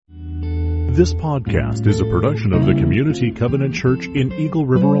This podcast is a production of the Community Covenant Church in Eagle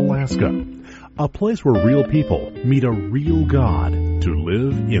River, Alaska. A place where real people meet a real God to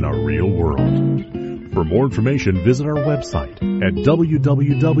live in a real world. For more information, visit our website at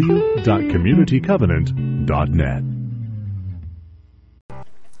www.communitycovenant.net.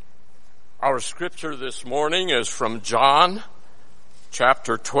 Our scripture this morning is from John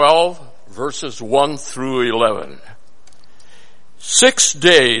chapter 12, verses 1 through 11. 6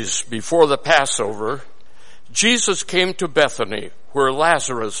 days before the Passover, Jesus came to Bethany, where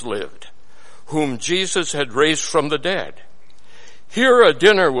Lazarus lived, whom Jesus had raised from the dead. Here a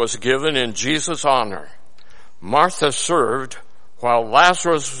dinner was given in Jesus' honor. Martha served, while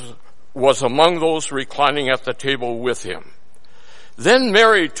Lazarus was among those reclining at the table with him. Then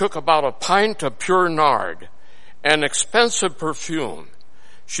Mary took about a pint of pure nard, an expensive perfume.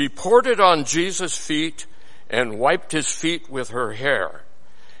 She poured it on Jesus' feet and wiped his feet with her hair,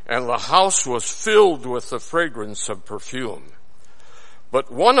 and the house was filled with the fragrance of perfume. But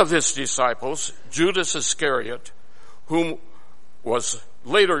one of his disciples, Judas Iscariot, whom was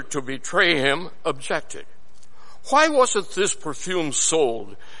later to betray him, objected. Why wasn't this perfume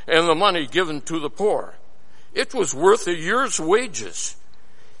sold and the money given to the poor? It was worth a year's wages.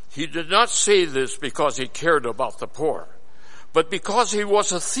 He did not say this because he cared about the poor, but because he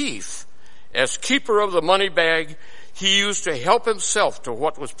was a thief. As keeper of the money bag, he used to help himself to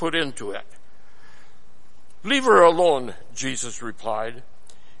what was put into it. Leave her alone, Jesus replied.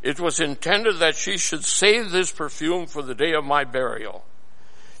 It was intended that she should save this perfume for the day of my burial.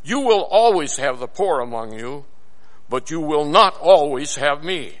 You will always have the poor among you, but you will not always have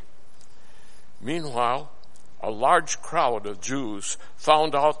me. Meanwhile, a large crowd of Jews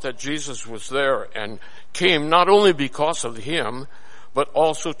found out that Jesus was there and came not only because of him, but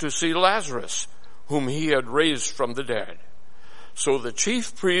also to see Lazarus, whom he had raised from the dead. So the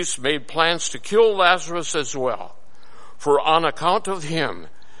chief priests made plans to kill Lazarus as well, for on account of him,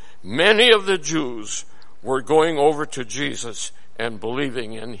 many of the Jews were going over to Jesus and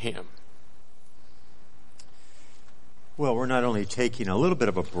believing in him. Well, we're not only taking a little bit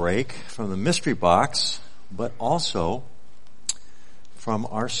of a break from the mystery box, but also from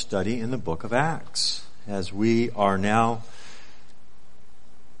our study in the book of Acts, as we are now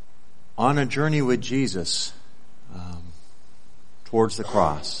on a journey with Jesus towards the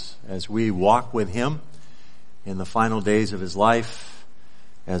cross, as we walk with him in the final days of his life,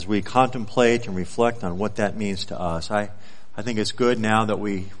 as we contemplate and reflect on what that means to us. I think it's good now that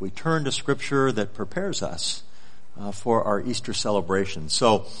we turn to Scripture that prepares us for our Easter celebration.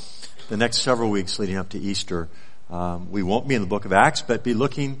 So the next several weeks leading up to Easter, we won't be in the book of Acts, but be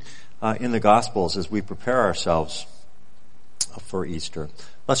looking in the Gospels as we prepare ourselves for Easter.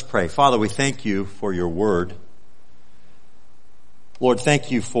 Let's pray. Father, we thank you for your word. Lord,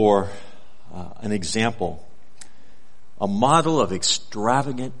 thank you for an example, a model of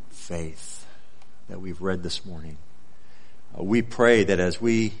extravagant faith that we've read this morning. We pray that as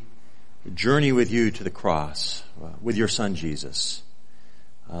we journey with you to the cross, with your Son Jesus,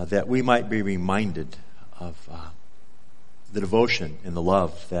 that we might be reminded of the devotion and the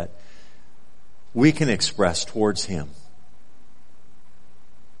love that we can express towards him.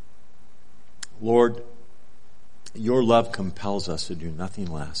 Lord, your love compels us to do nothing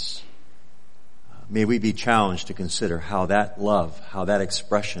less. May we be challenged to consider how that love, how that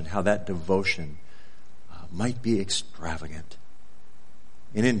expression, how that devotion might be extravagant.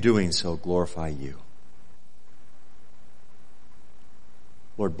 And in doing so, glorify you.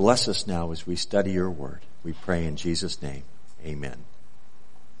 Lord, bless us now as we study your word. We pray in Jesus' name. Amen.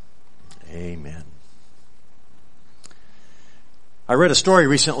 Amen. I read a story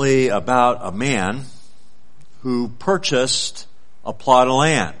recently about a man who purchased a plot of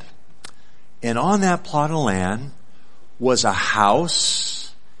land. And on that plot of land was a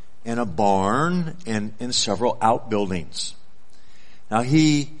house and a barn and several outbuildings. Now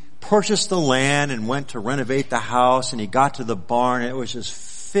he purchased the land and went to renovate the house, and he got to the barn and it was just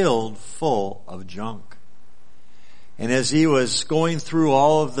filled full of junk. And as he was going through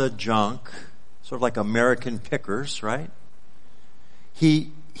all of the junk, sort of like American Pickers, right?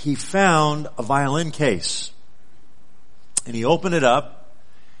 He found a violin case. And he opened it up,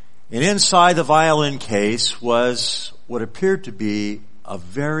 and inside the violin case was what appeared to be a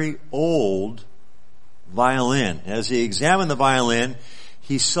very old violin. As he examined the violin,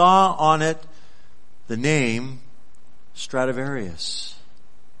 he saw on it the name Stradivarius.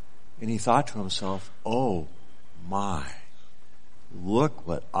 And he thought to himself, oh my, look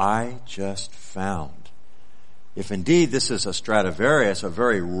what I just found. If indeed this is a Stradivarius, a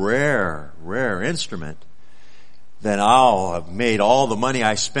very rare instrument, then I'll have made all the money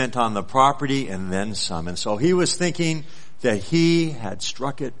I spent on the property and then some. And so he was thinking that he had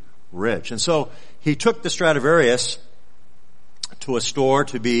struck it rich. And so he took the Stradivarius to a store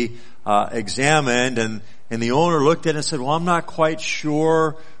to be examined, and the owner looked at it and said, well, I'm not quite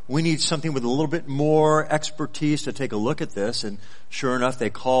sure. We need something with a little bit more expertise to take a look at this. And sure enough,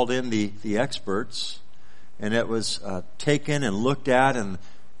 they called in the experts, and it was taken and looked at, and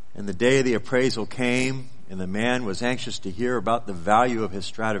the day of the appraisal came, and the man was anxious to hear about the value of his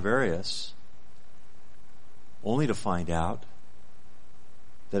Stradivarius, only to find out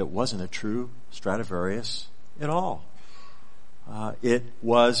that it wasn't a true Stradivarius at all. It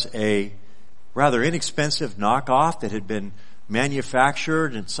was a rather inexpensive knockoff that had been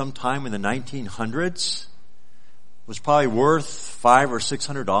manufactured in some time in the 1900s. It was probably worth $500 or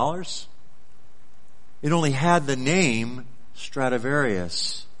 $600. It only had the name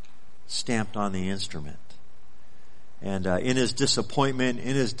Stradivarius stamped on the instrument. And in his disappointment,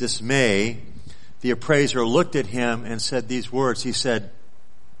 in his dismay, the appraiser looked at him and said these words. He said,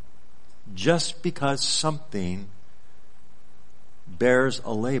 just because something bears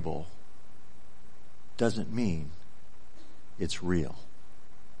a label doesn't mean it's real.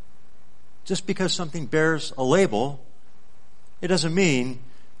 Just because something bears a label, it doesn't mean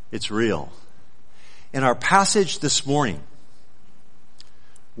it's real. In our passage this morning,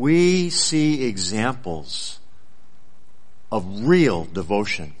 we see examples of real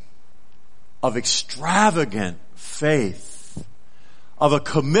devotion, of extravagant faith, of a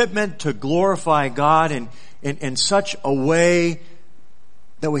commitment to glorify God in such a way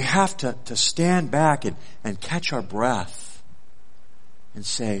that we have to stand back and catch our breath and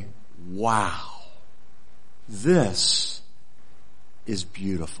say, wow, this is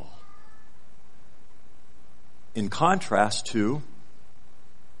beautiful. In contrast to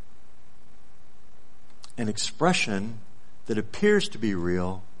an expression that appears to be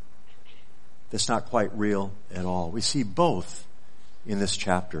real, that's not quite real at all. We see both in this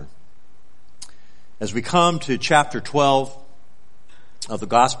chapter. As we come to chapter 12 of the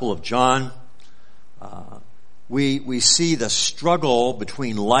Gospel of John, we see the struggle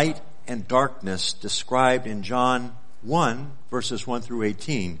between light and darkness described in John 1, verses 1 through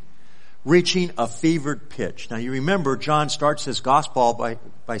 18, reaching a fevered pitch. Now you remember, John starts his Gospel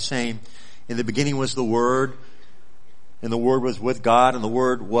by saying, in the beginning was the Word, and the Word was with God, and the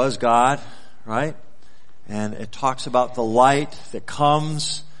Word was God, right? And it talks about the light that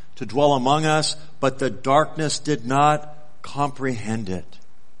comes to dwell among us, but the darkness did not comprehend it.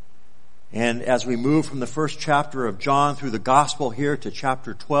 And as we move from the first chapter of John through the Gospel here to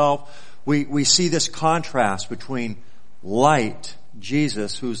chapter 12, we see this contrast between light,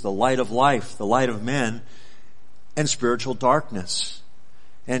 Jesus, who's the light of life, the light of men, and spiritual darkness.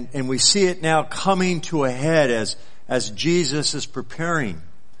 And we see it now coming to a head as Jesus is preparing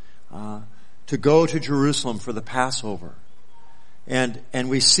to go to Jerusalem for the Passover. And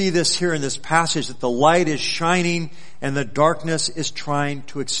we see this here in this passage, that the light is shining and the darkness is trying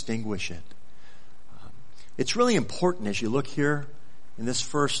to extinguish it. It's really important as you look here in this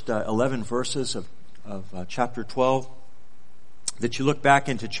first 11 verses of chapter 12, that you look back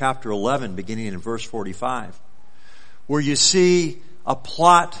into chapter 11, beginning in verse 45, where you see a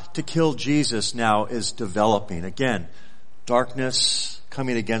plot to kill Jesus now is developing. Again, darkness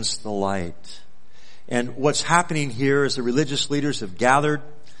coming against the light. And what's happening here is the religious leaders have gathered.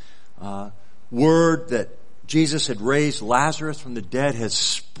 Word that Jesus had raised Lazarus from the dead has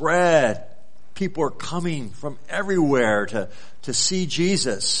spread. People are coming from everywhere to see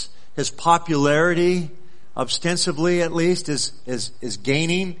Jesus. His popularity, ostensibly at least, is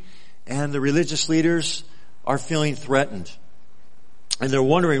gaining, and the religious leaders are feeling threatened. And they're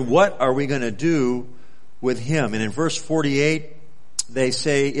wondering, what are we going to do with him? And in verse 48, they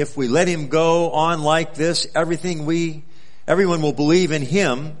say, if we let him go on like this, everyone will believe in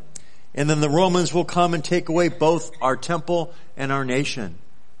him, and then the Romans will come and take away both our temple and our nation.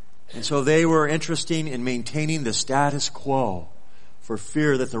 And so they were interested in maintaining the status quo for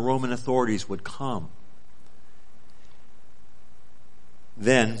fear that the Roman authorities would come.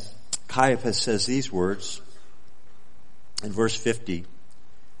 Then Caiaphas says these words in verse 50.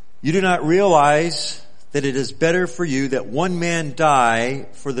 You do not realize that it is better for you that one man die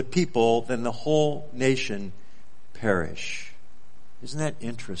for the people than the whole nation perish. Isn't that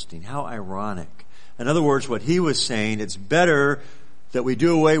interesting? How ironic. In other words, what he was saying, it's better that we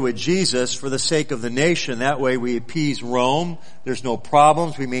do away with Jesus for the sake of the nation. That way we appease Rome. There's no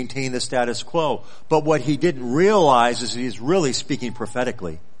problems. We maintain the status quo. But what he didn't realize is he's really speaking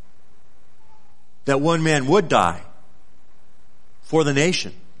prophetically. That one man would die for the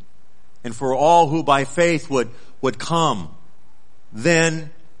nation, and for all who by faith would would come then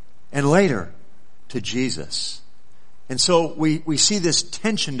and later to Jesus. And so we see this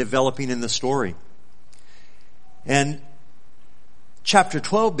tension developing in the story. And chapter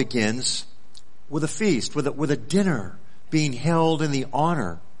 12 begins with a feast, with a dinner being held in the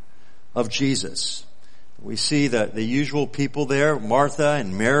honor of Jesus. We see the usual people there, Martha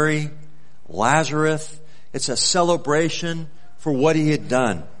and Mary, Lazarus. It's a celebration for what he had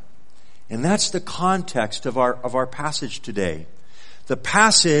done. And that's the context of our passage today. The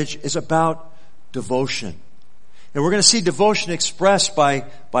passage is about devotion. And we're going to see devotion expressed by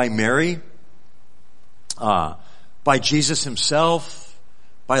Mary, by Jesus himself,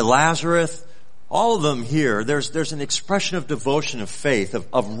 by Lazarus. All of them here, there's an expression of devotion, of faith,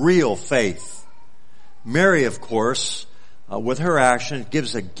 of real faith. Mary, of course, with her action,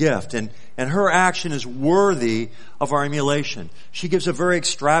 gives a gift, and her action is worthy of our emulation. She gives a very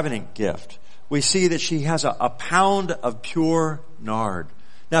extravagant gift. We see that she has a pound of pure nard.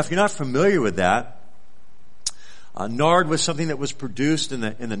 Now, if you're not familiar with that, nard was something that was produced in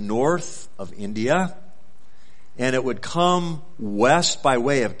the north of India, and it would come west by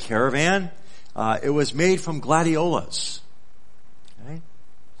way of caravan. It was made from gladiolas. Okay?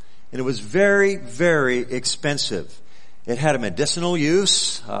 And it was very, very expensive. It had a medicinal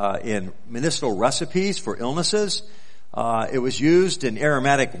use in medicinal recipes for illnesses. It was used in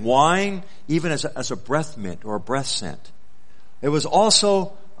aromatic wine, even as a breath mint or a breath scent. It was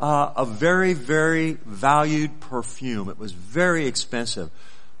also a very, very valued perfume. It was very expensive.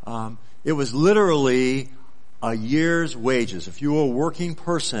 It was literally a year's wages. If you were a working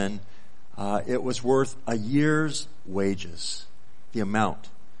person, it was worth a year's wages, the amount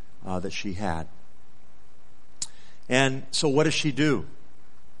that she had. And so what does she do?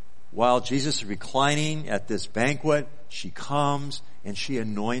 While Jesus is reclining at this banquet, she comes and she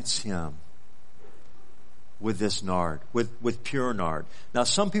anoints him with this nard, with pure nard. Now,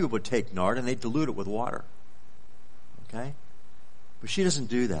 some people would take nard and they dilute it with water. Okay? But she doesn't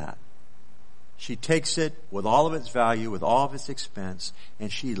do that. She takes it with all of its value, with all of its expense,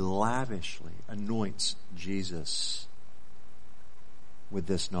 and she lavishly anoints Jesus with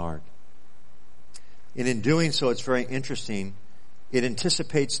this nard. And in doing so, it's very interesting. It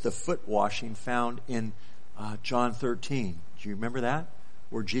anticipates the foot washing found in John 13. Do you remember that?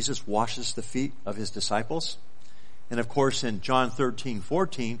 Where Jesus washes the feet of his disciples. And of course, in John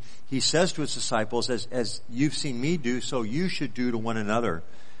 13:14, he says to his disciples, as you've seen me do, so you should do to one another.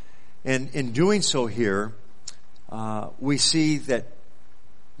 And in doing so here, we see that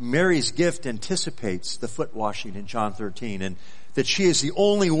Mary's gift anticipates the foot washing in John 13, and that she is the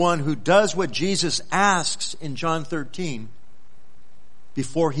only one who does what Jesus asks in John 13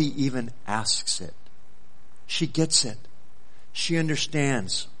 before he even asks it. She gets it. She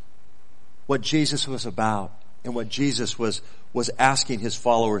understands what Jesus was about and what Jesus was asking his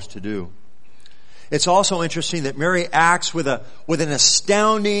followers to do. It's also interesting that Mary acts with an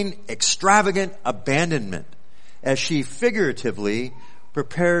astounding, extravagant abandonment as she figuratively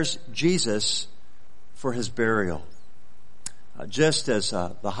prepares Jesus for his burial. Just as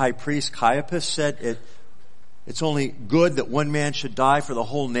the high priest Caiaphas said, it's only good that one man should die for the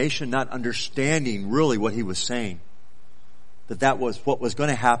whole nation, not understanding really what he was saying. That was what was going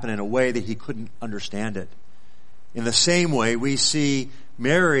to happen in a way that he couldn't understand it. In the same way, we see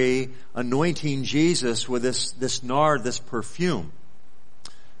Mary anointing Jesus with this nard, this perfume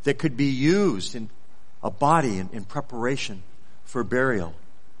that could be used in a body in preparation for burial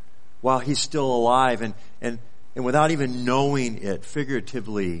while he's still alive. And without even knowing it,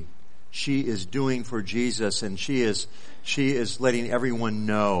 figuratively, she is doing for Jesus, and she is letting everyone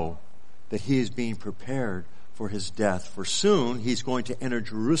know that he is being prepared for his death. For soon, he's going to enter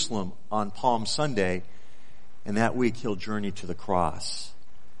Jerusalem on Palm Sunday, and that week he'll journey to the cross.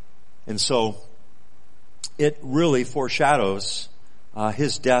 And so, it really foreshadows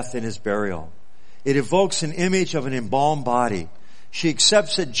his death and his burial. It evokes an image of an embalmed body. She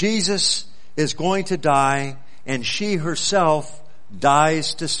accepts that Jesus is going to die, and she herself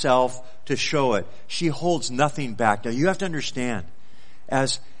dies to self to show it. She holds nothing back. Now you have to understand,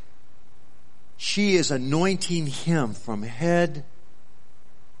 as she is anointing him from head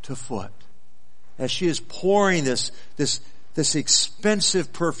to foot, as she is pouring this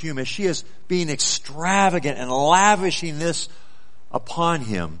expensive perfume, as she is being extravagant and lavishing this upon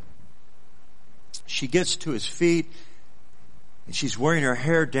him, she gets to his feet and she's wearing her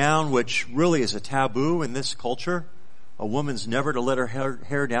hair down, which really is a taboo in this culture. A woman's never to let her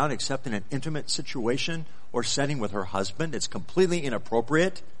hair down except in an intimate situation or setting with her husband. It's completely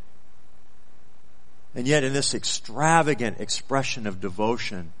inappropriate. And yet in this extravagant expression of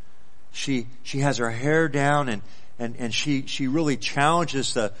devotion, She has her hair down and she really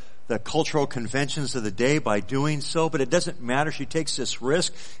challenges the cultural conventions of the day by doing so, but it doesn't matter. She takes this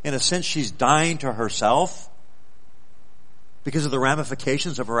risk. In a sense, she's dying to herself because of the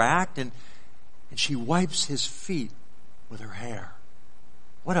ramifications of her act, and she wipes his feet with her hair.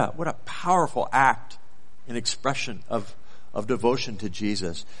 What a powerful act and expression of devotion to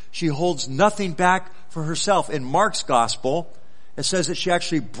Jesus. She holds nothing back for herself. In Mark's gospel, it says that she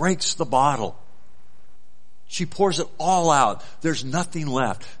actually breaks the bottle. She pours it all out. There's nothing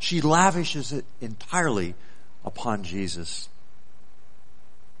left. She lavishes it entirely upon Jesus.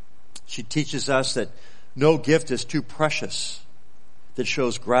 She teaches us that no gift is too precious that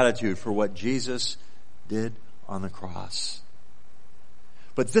shows gratitude for what Jesus did on the cross.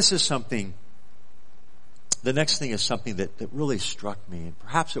 But this is something, the next thing is something that really struck me, and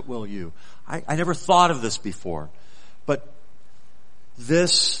perhaps it will you. I never thought of this before, but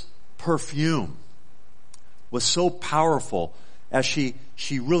this perfume was so powerful as she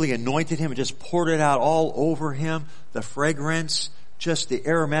really anointed him and just poured it out all over him. The fragrance, just the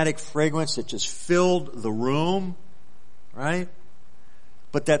aromatic fragrance that just filled the room, right?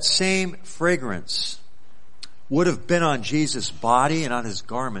 But that same fragrance would have been on Jesus' body and on his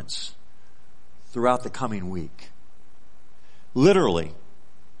garments throughout the coming week. Literally,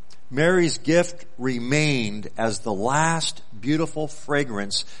 Mary's gift remained as the last beautiful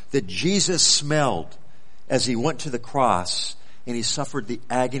fragrance that Jesus smelled as he went to the cross and he suffered the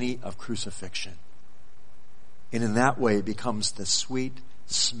agony of crucifixion. And in that way it becomes the sweet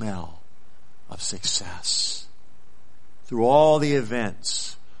smell of success. Through all the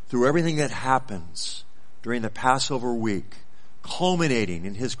events, through everything that happens during the Passover week, culminating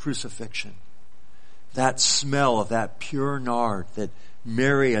in his crucifixion, that smell of that pure nard that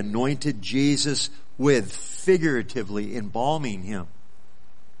Mary anointed Jesus with, figuratively embalming him,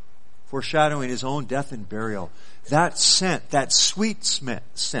 foreshadowing his own death and burial. That scent, that sweet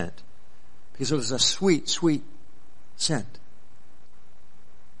scent, because it was a sweet, sweet scent,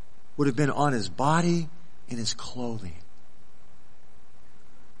 would have been on his body and his clothing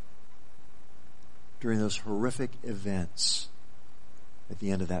during those horrific events at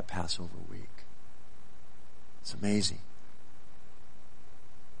the end of that Passover week. It's amazing.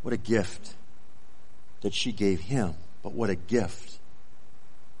 What a gift that she gave him, but what a gift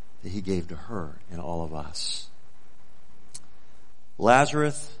that he gave to her and all of us.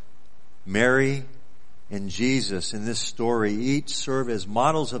 Lazarus, Mary, and Jesus in this story each serve as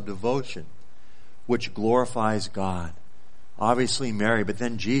models of devotion which glorifies God. Obviously Mary, but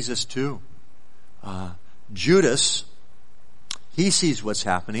then Jesus too. Judas, he sees what's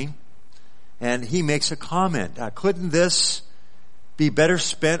happening and he makes a comment. Couldn't this be better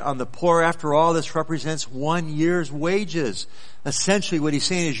spent on the poor? After all, this represents 1 year's wages. Essentially what he's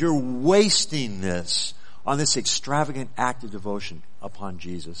saying is you're wasting this on this extravagant act of devotion upon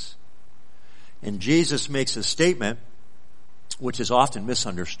Jesus. And Jesus makes a statement which is often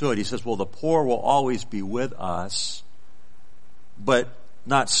misunderstood. He says, well, the poor will always be with us, but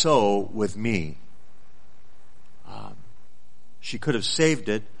not so with me. She could have saved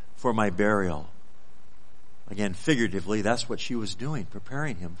it for my burial. Again, figuratively, that's what she was doing,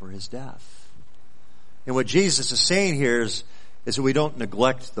 preparing him for his death. And what Jesus is saying here is that we don't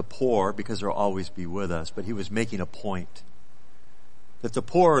neglect the poor because they'll always be with us, but he was making a point that the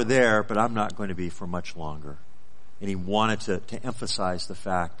poor are there, but I'm not going to be for much longer. And he wanted to emphasize the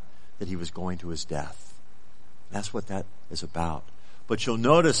fact that he was going to his death. That's what that is about. But you'll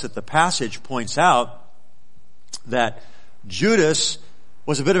notice that the passage points out that Judas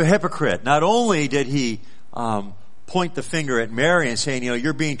was a bit of a hypocrite. Not only did he point the finger at Mary and saying,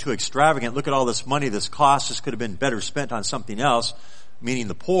 you're being too extravagant. Look at all this money this costs. This could have been better spent on something else, meaning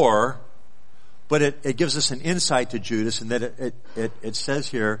the poor. But it gives us an insight to Judas, and that it says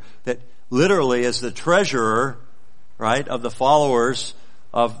here that literally as the treasurer, right, of the followers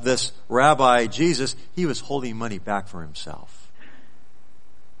of this Rabbi Jesus, he was holding money back for himself.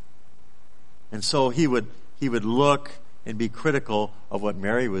 And so he would look and be critical of what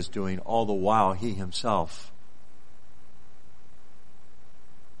Mary was doing, all the while he himself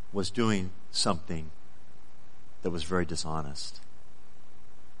was doing something that was very dishonest.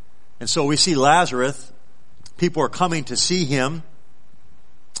 And so we see Lazarus, people are coming to see him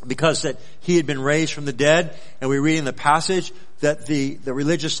because that he had been raised from the dead, and we read in the passage that the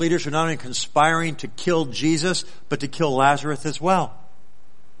religious leaders are not only conspiring to kill Jesus, but to kill Lazarus as well.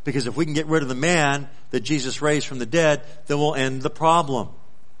 Because if we can get rid of the man that Jesus raised from the dead, then we'll end the problem.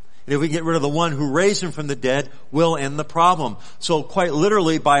 And if we get rid of the one who raised him from the dead, we'll end the problem. So quite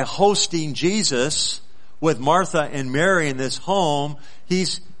literally, by hosting Jesus with Martha and Mary in this home,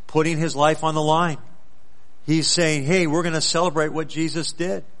 he's putting his life on the line. He's saying, hey, we're going to celebrate what Jesus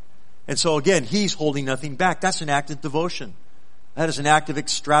did. And so again, he's holding nothing back. That's an act of devotion. That is an act of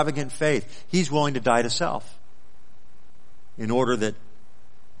extravagant faith. He's willing to die to self in order that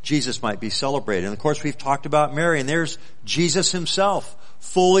Jesus might be celebrated. And of course, we've talked about Mary, and there's Jesus himself,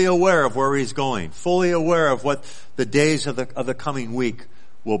 fully aware of where he's going, fully aware of what the days of the coming week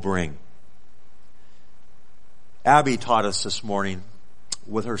will bring. Abby taught us this morning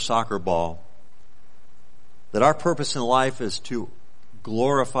with her soccer ball that our purpose in life is to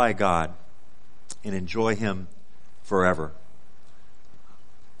glorify God and enjoy him forever.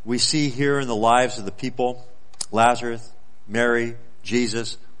 We see here in the lives of the people, Lazarus, Mary,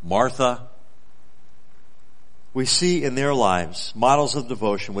 Jesus, Martha, we see in their lives models of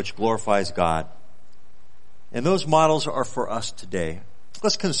devotion which glorifies God. And those models are for us today.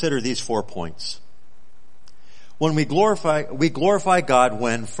 Let's consider these 4 points. When we glorify God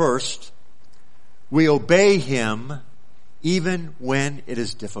when, first, we obey him even when it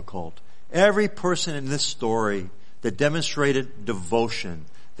is difficult. Every person in this story that demonstrated devotion,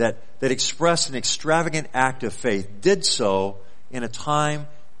 that expressed an extravagant act of faith, did so in a time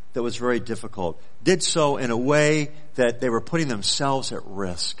that was very difficult, did so in a way that they were putting themselves at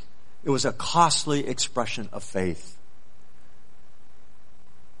risk. It was a costly expression of faith.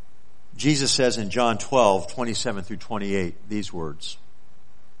 Jesus says in John 12:27 through 28, these words.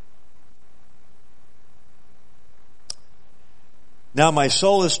 Now my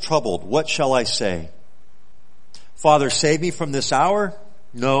soul is troubled. What shall I say? Father, save me from this hour?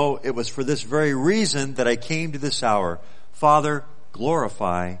 No, it was for this very reason that I came to this hour. Father,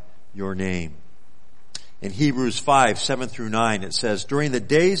 glorify your name. In Hebrews 5:7 through 9, it says, during the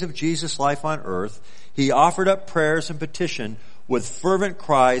days of Jesus' life on earth, he offered up prayers and petition with fervent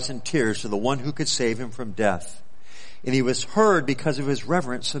cries and tears to the one who could save him from death. And he was heard because of his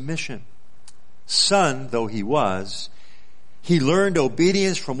reverent submission. Son though he was, he learned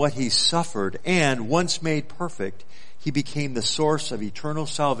obedience from what he suffered, and once made perfect, he became the source of eternal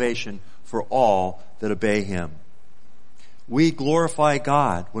salvation for all that obey him. We glorify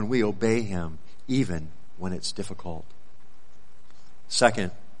God when we obey him, even when it's difficult.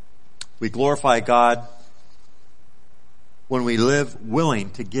 Second, we glorify God when we live willing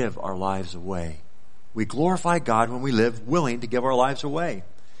to give our lives away. We glorify God when we live willing to give our lives away.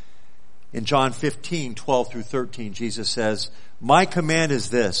 In John 15:12 through 13, Jesus says, my command is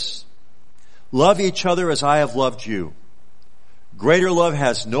this, love each other as I have loved you. Greater love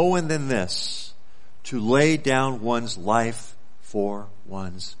has no one than this, to lay down one's life for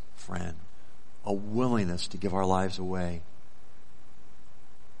one's friend. A willingness to give our lives away.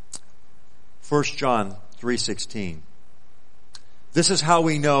 1 John 3:16. This is how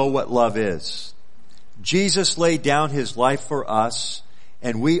we know what love is. Jesus laid down his life for us,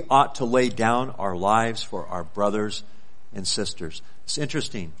 and we ought to lay down our lives for our brothers and sisters. It's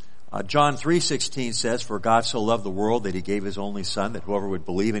interesting. John 3:16 says, for God so loved the world that he gave his only son, that whoever would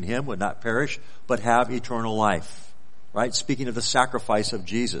believe in him would not perish, but have eternal life. Right? Speaking of the sacrifice of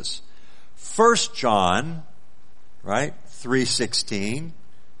Jesus. 1 John, right, 3:16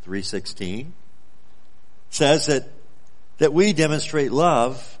 says that we demonstrate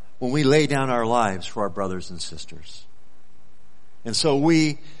love when we lay down our lives for our brothers and sisters. And so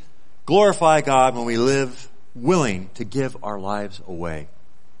we glorify God when we live willing to give our lives away.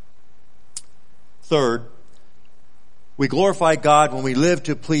 Third, we glorify God when we live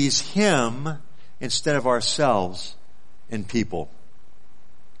to please him instead of ourselves and people.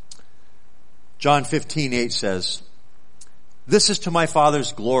 John 15:8 says, this is to my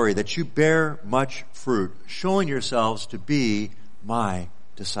Father's glory, that you bear much fruit, showing yourselves to be my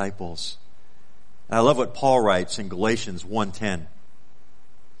disciples. And I love what Paul writes in Galatians 1:10.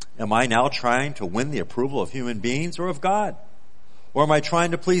 Am I now trying to win the approval of human beings or of God? Or am I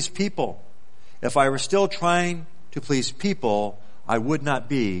trying to please people? If I were still trying to please people, I would not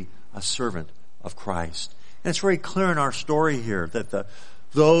be a servant of Christ. And it's very clear in our story here that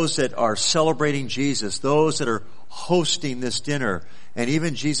those that are celebrating Jesus, those that are hosting this dinner, and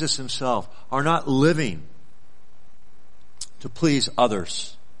even Jesus himself, are not living to please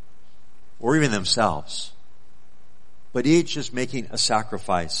others or even themselves, but each is making a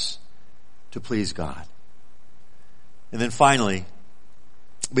sacrifice to please God. And then finally,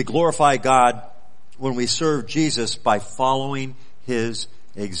 we glorify God when we serve Jesus by following his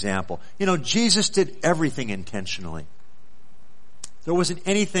example. You know, Jesus did everything intentionally. There wasn't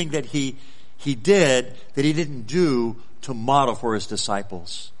anything that he did that he didn't do to model for his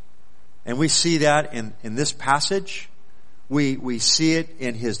disciples. And we see that in this passage. We see it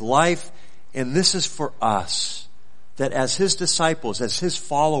in his life. And this is for us, that as his disciples, as his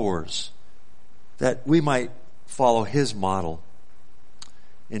followers, that we might follow his model.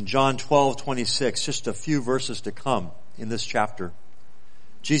 In John 12:26, just a few verses to come in this chapter,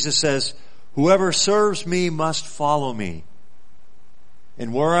 Jesus says, "Whoever serves me must follow me.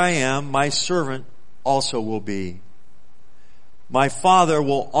 And where I am, my servant also will be. My Father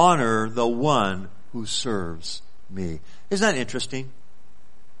will honor the one who serves me." Isn't that interesting?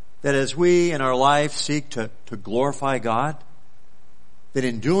 That as we in our life seek to glorify God, that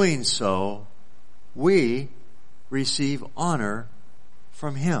in doing so, we receive honor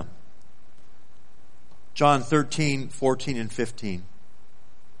from him. John 13:14 and 15.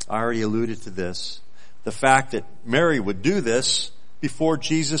 I already alluded to this. The fact that Mary would do this before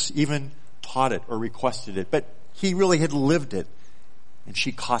Jesus even taught it or requested it. But he really had lived it, and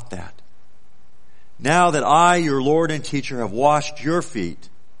she caught that. "Now that I, your Lord and teacher, have washed your feet,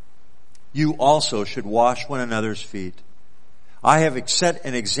 you also should wash one another's feet. I have set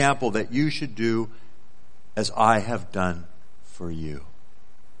an example that you should do as I have done for you."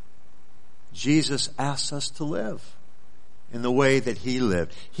 Jesus asks us to live in the way that he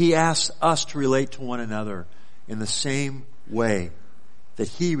lived. He asks us to relate to one another in the same way that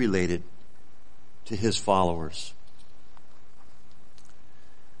he related to his followers.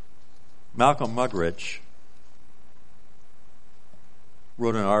 Malcolm Muggeridge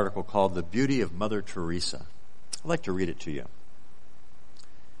wrote an article called "The Beauty of Mother Teresa." I'd like to read it to you.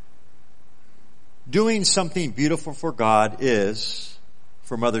 "Doing something beautiful for God is,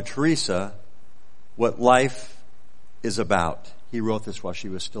 for Mother Teresa, what life is about." He wrote this while she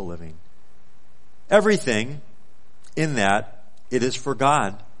was still living. "Everything in that it is for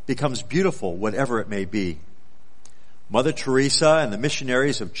God becomes beautiful, whatever it may be. Mother Teresa and the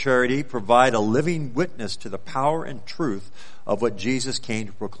missionaries of charity provide a living witness to the power and truth of what Jesus came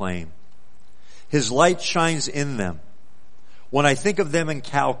to proclaim. His light shines in them. When I think of them in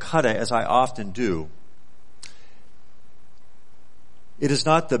Calcutta, as I often do, it is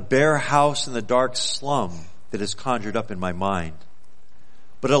not the bare house in the dark slum that is conjured up in my mind,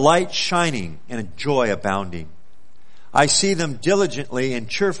 but a light shining and a joy abounding. I see them diligently and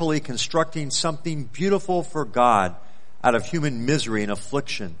cheerfully constructing something beautiful for God out of human misery and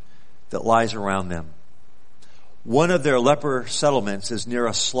affliction that lies around them. One of their leper settlements is near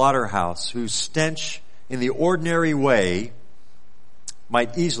a slaughterhouse whose stench in the ordinary way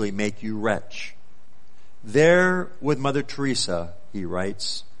might easily make you retch. There with Mother Teresa," he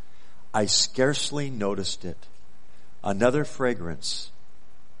writes, "I scarcely noticed it. Another fragrance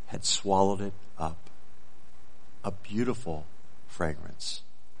had swallowed it up." A beautiful fragrance.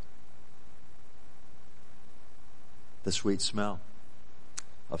 The sweet smell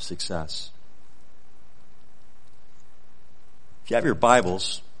of success. If you have your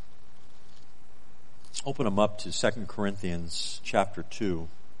Bibles, open them up to 2 Corinthians chapter 2,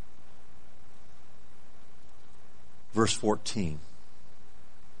 verse 14.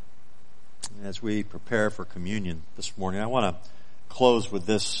 And as we prepare for communion this morning, I want to close with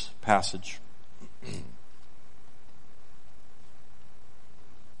this passage.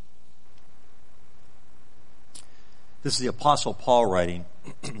 This is the Apostle Paul writing,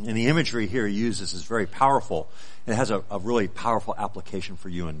 and the imagery here he uses is very powerful. It has a really powerful application for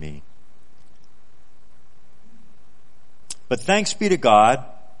you and me. "But thanks be to God,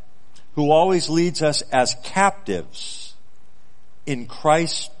 who always leads us as captives in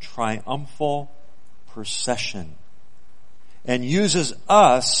Christ's triumphal procession, and uses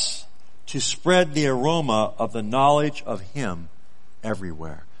us to spread the aroma of the knowledge of him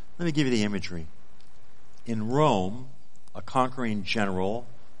everywhere." Let me give you the imagery. In Rome, a conquering general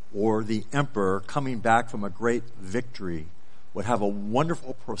or the emperor coming back from a great victory would have a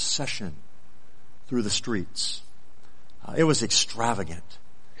wonderful procession through the streets. It was extravagant.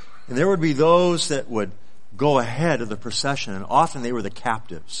 And there would be those that would go ahead of the procession, and often they were the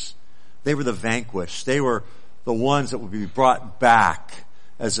captives. They were the vanquished. They were the ones that would be brought back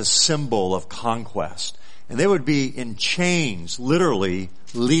as a symbol of conquest. And they would be in chains, literally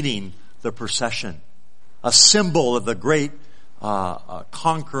leading the procession. A symbol of the great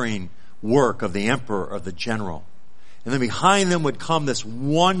conquering work of the emperor or the general. And then behind them would come this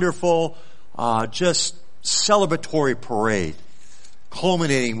wonderful, just celebratory parade,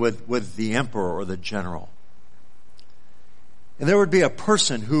 culminating with the emperor or the general. And there would be a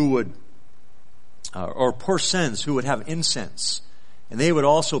person who would, or persons who would have incense, and they would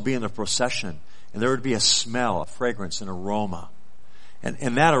also be in the procession. And there would be a smell, a fragrance, an aroma.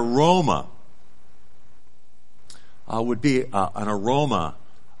 And that aroma would be an aroma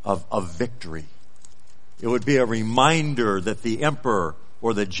of victory. It would be a reminder that the emperor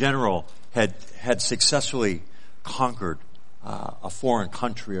or the general had successfully conquered a foreign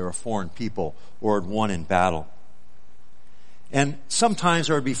country or a foreign people or had won in battle. And sometimes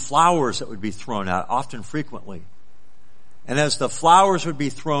there would be flowers that would be thrown out, often frequently. And as the flowers would be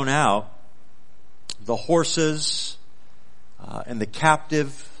thrown out, the horses and the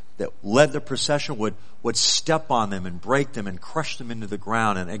captive that led the procession would step on them and break them and crush them into the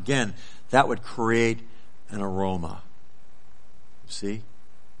ground. And again, that would create an aroma. See?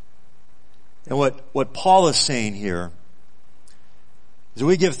 And what Paul is saying here is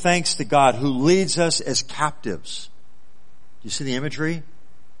we give thanks to God who leads us as captives. You see the imagery?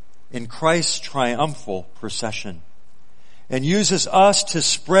 In Christ's triumphal procession. And uses us to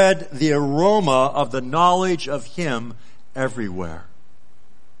spread the aroma of the knowledge of Him everywhere.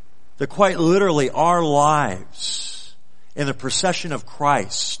 That quite literally our lives in the procession of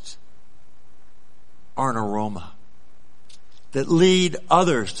Christ are an aroma that lead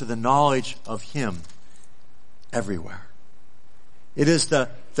others to the knowledge of Him everywhere. It is the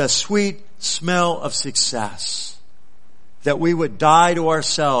sweet smell of success that we would die to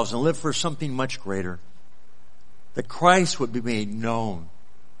ourselves and live for something much greater. That Christ would be made known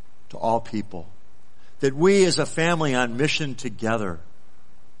to all people. That we as a family on mission together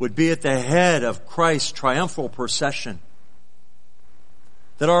would be at the head of Christ's triumphal procession.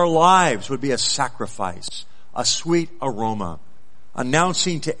 That our lives would be a sacrifice, a sweet aroma,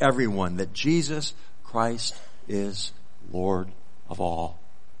 announcing to everyone that Jesus Christ is Lord of all.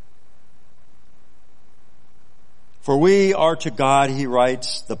 For we are to God, he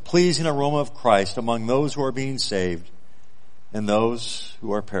writes, the pleasing aroma of Christ among those who are being saved and those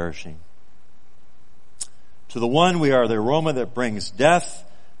who are perishing. To the one we are the aroma that brings death,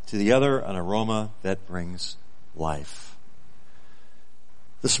 to the other an aroma that brings life.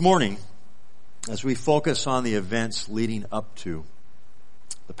 This morning, as we focus on the events leading up to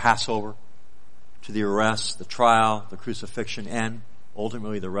the Passover, to the arrest, the trial, the crucifixion, and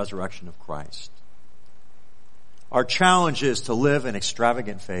ultimately the resurrection of Christ, our challenge is to live in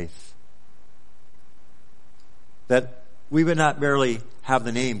extravagant faith. That we would not merely have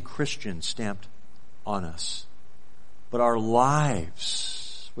the name Christian stamped on us, but our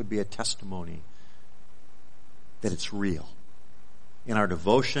lives would be a testimony that it's real. In our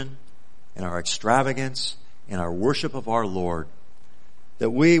devotion, in our extravagance, in our worship of our Lord, that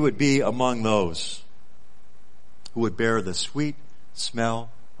we would be among those who would bear the sweet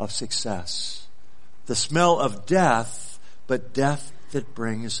smell of success. The smell of death, but death that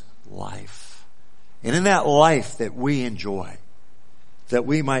brings life. And in that life that we enjoy, that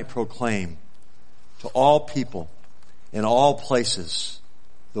we might proclaim to all people in all places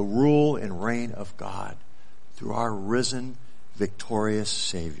the rule and reign of God through our risen, victorious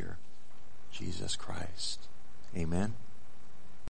Savior, Jesus Christ. Amen.